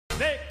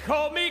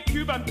call me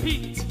Cuban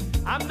Pete.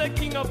 I'm the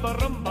king of the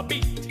rumba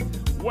beat.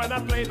 When I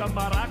play the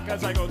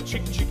maracas, I go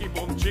chick, chicky,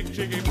 boom, chick,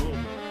 chicky,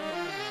 boom.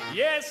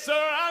 Yes,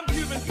 sir, I'm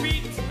Cuban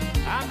Pete.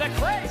 I'm the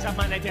craze of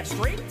my native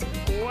street.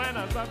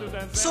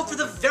 So for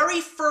the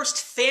very first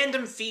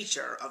fandom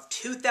feature of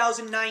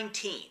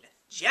 2019,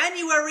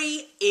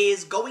 January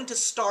is going to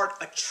start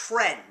a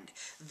trend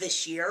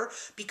this year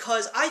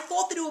because I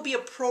thought that it would be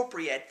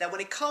appropriate that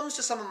when it comes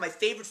to some of my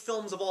favorite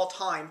films of all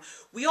time,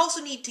 we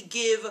also need to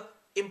give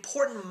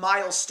important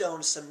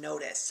milestones some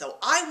notice. So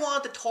I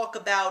wanted to talk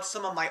about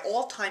some of my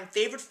all-time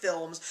favorite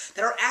films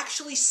that are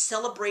actually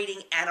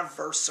celebrating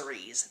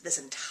anniversaries this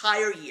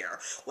entire year.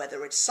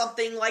 Whether it's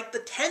something like the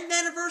 10th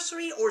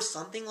anniversary or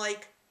something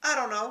like, I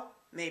don't know,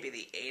 maybe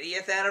the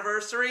 80th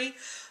anniversary.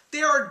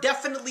 There are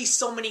definitely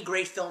so many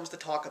great films to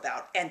talk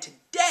about. And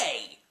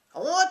today, I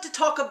want to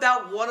talk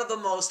about one of the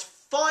most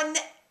fun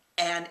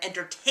and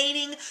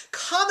entertaining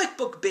comic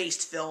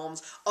book-based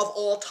films of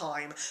all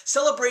time,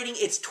 celebrating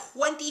its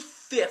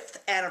 25th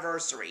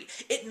anniversary.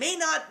 It may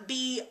not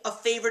be a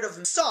favorite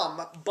of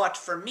some, but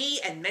for me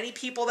and many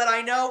people that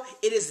I know,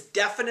 it is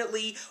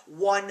definitely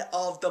one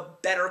of the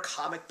better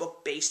comic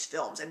book-based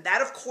films. And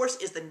that, of course,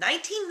 is the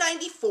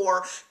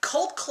 1994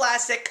 cult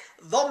classic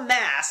The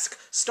Mask,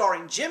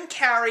 starring Jim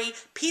Carrey,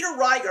 Peter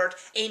Riegert,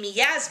 Amy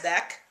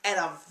Yazbek, and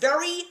a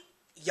very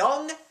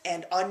young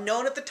and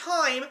unknown at the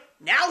time,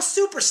 now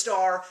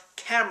superstar,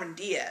 Cameron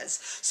Diaz.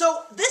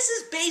 So this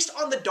is based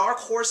on the Dark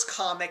Horse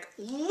comic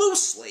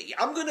loosely.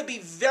 I'm going to be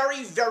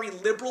very, very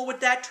liberal with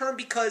that term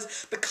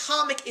because the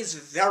comic is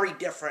very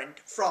different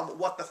from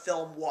what the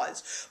film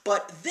was.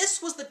 But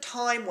this was the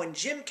time when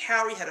Jim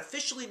Carrey had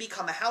officially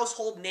become a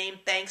household name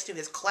thanks to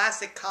his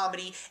classic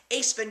comedy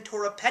Ace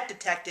Ventura: Pet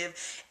Detective,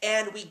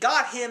 and we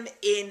got him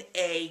in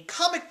a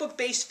comic book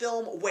based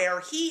film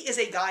where he is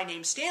a guy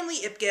named Stanley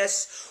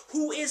Ipkiss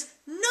who is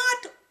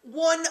not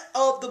one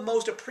of the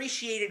most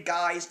appreciated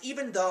guys,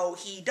 even though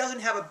he doesn't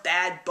have a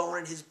bad bone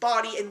in his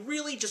body and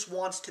really just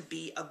wants to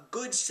be a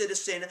good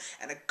citizen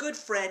and a good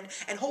friend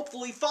and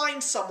hopefully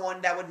find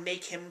someone that would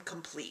make him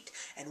complete.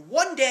 And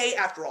one day,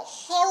 after a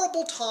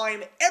horrible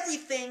time,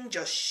 everything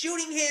just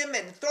shooting him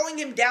and throwing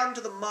him down into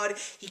the mud,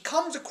 he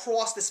comes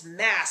across this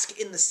mask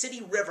in the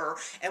city river,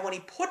 and when he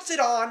puts it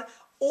on,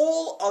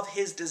 all of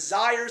his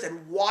desires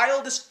and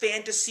wildest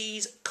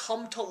fantasies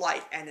come to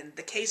life. And in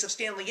the case of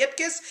Stanley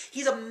Ipkiss,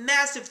 he's a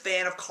massive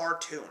fan of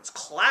cartoons.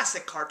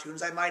 Classic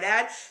cartoons, I might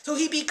add. So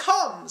he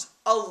becomes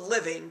a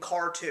living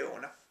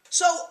cartoon.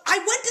 So I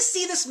went to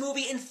see this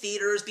movie in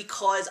theaters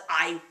because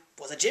I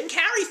was a Jim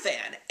Carrey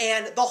fan,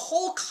 and the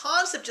whole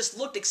concept just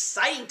looked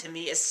exciting to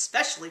me,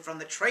 especially from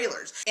the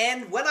trailers.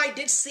 And when I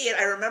did see it,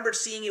 I remembered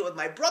seeing it with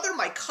my brother,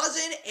 my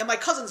cousin, and my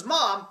cousin's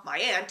mom, my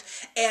aunt,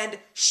 and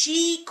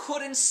she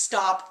couldn't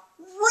stop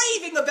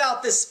raving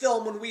about this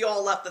film when we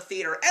all left the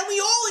theater, and we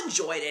all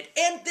enjoyed it,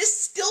 and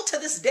this still to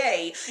this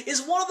day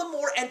is one of the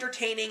more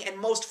entertaining and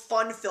most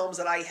fun films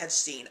that I have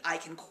seen. I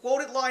can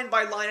quote it line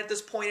by line at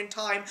this point in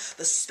time.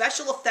 The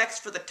special effects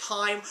for the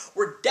time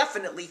were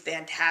definitely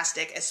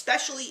fantastic,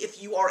 especially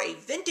if you are a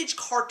vintage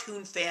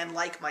cartoon fan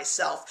like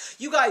myself.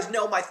 You guys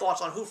know my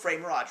thoughts on Who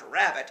Framed Roger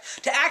Rabbit.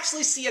 To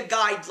actually see a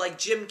guy like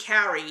Jim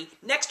Carrey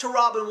next to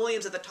Robin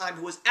Williams at the time,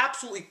 who was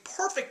absolutely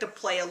perfect to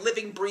play a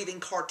living,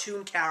 breathing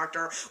cartoon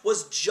character,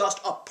 was just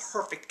a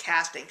perfect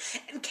casting.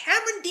 And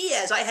Cameron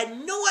Diaz, I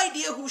had no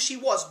idea who she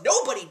was.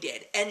 Nobody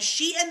did. And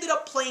she ended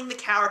up playing the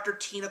character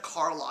Tina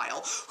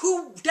Carlisle,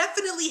 who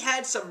definitely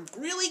had some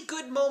really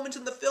good moments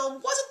in the film.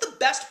 Wasn't the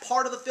best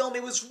part of the film.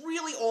 It was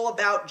really all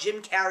about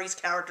Jim Carrey's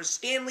character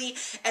Stanley,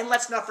 and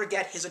let's not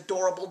forget his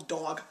adorable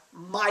dog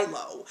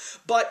Milo.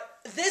 But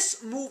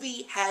this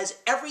movie has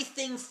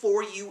everything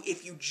for you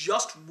if you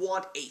just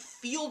want a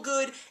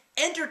feel-good,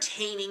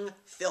 entertaining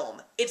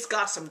film. It's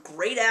got some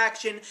great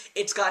action,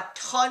 it's got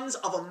tons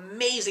of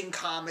amazing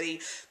comedy.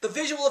 The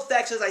visual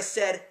effects, as I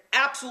said,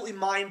 absolutely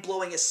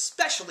mind-blowing,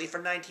 especially for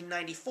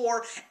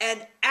 1994,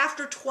 and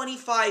after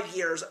 25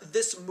 years,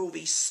 this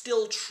movie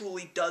still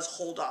truly does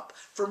hold up.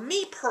 For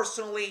me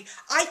personally,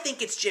 I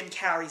think it's Jim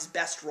Carrey's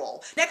best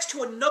role. Next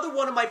to another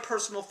one of my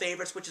personal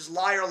favorites, which is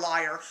Liar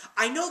Liar.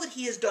 I know that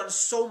he has done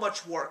so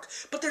much work,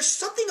 but there's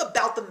something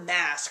about The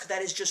Mask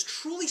that is just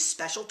truly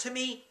special to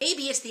me.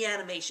 Maybe it's the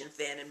animation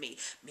fan in me,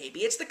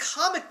 maybe it's the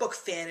comic book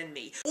fan in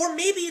me, or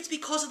maybe it's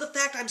because of the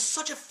fact I'm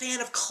such a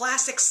fan of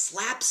classic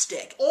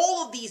slapstick.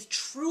 All of these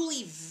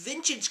truly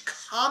vintage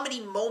comedy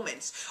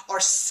moments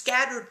are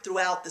scattered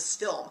throughout this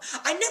film.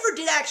 I never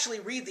did actually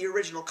read the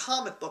original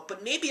comic book,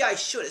 but maybe I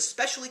should,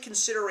 especially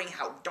considering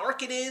how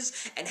dark it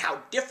is and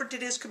how different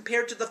it is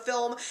compared to the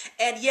film.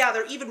 And yeah,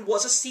 there even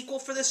was a sequel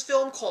for this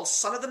film called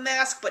Son of the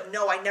Mask, but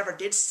no, I never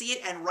did see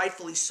it, and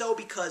rightfully so,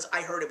 because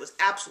I heard it was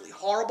absolutely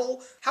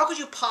horrible. How could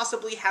you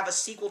possibly have a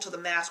sequel to The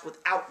Mask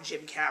without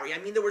Jim Carrey?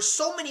 I mean, there were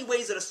so many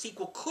ways that a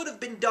sequel could have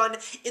been done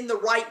in the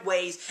right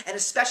ways, and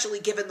especially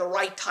given the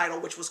right title,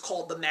 which was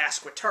called The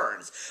Mask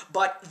Returns.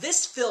 But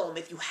this film,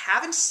 if you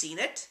haven't seen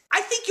it,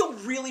 I think you'll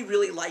really,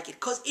 really like it,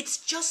 because it's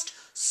just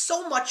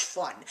so much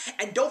fun.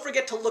 And don't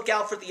forget to look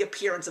out for the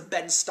appearance of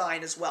Ben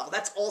Stein as well.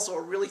 That's also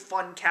a really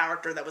fun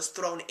character that was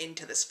thrown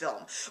into this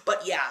film.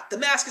 But yeah, The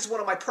Mask is one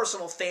of my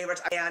personal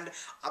favorites, and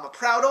I'm a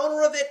proud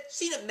owner of it,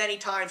 seen it many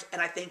times,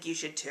 and I think you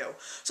should too.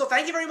 So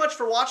thank you very much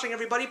for watching,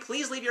 everybody.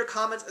 Please leave your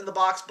comments in the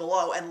box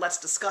below, and let's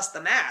discuss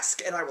The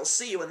Mask, and I will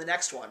see you in the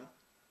next one.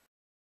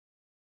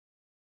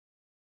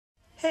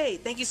 Hey,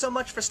 thank you so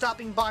much for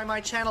stopping by my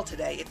channel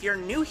today. If you're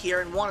new here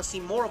and want to see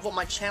more of what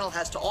my channel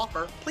has to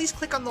offer, please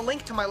click on the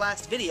link to my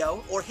last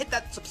video, or hit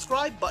that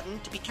subscribe button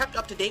to be kept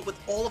up to date with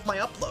all of my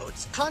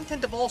uploads.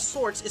 Content of all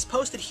sorts is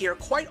posted here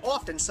quite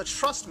often, so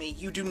trust me,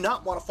 you do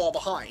not want to fall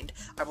behind.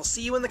 I will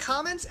see you in the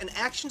comments, and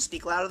actions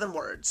speak louder than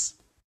words.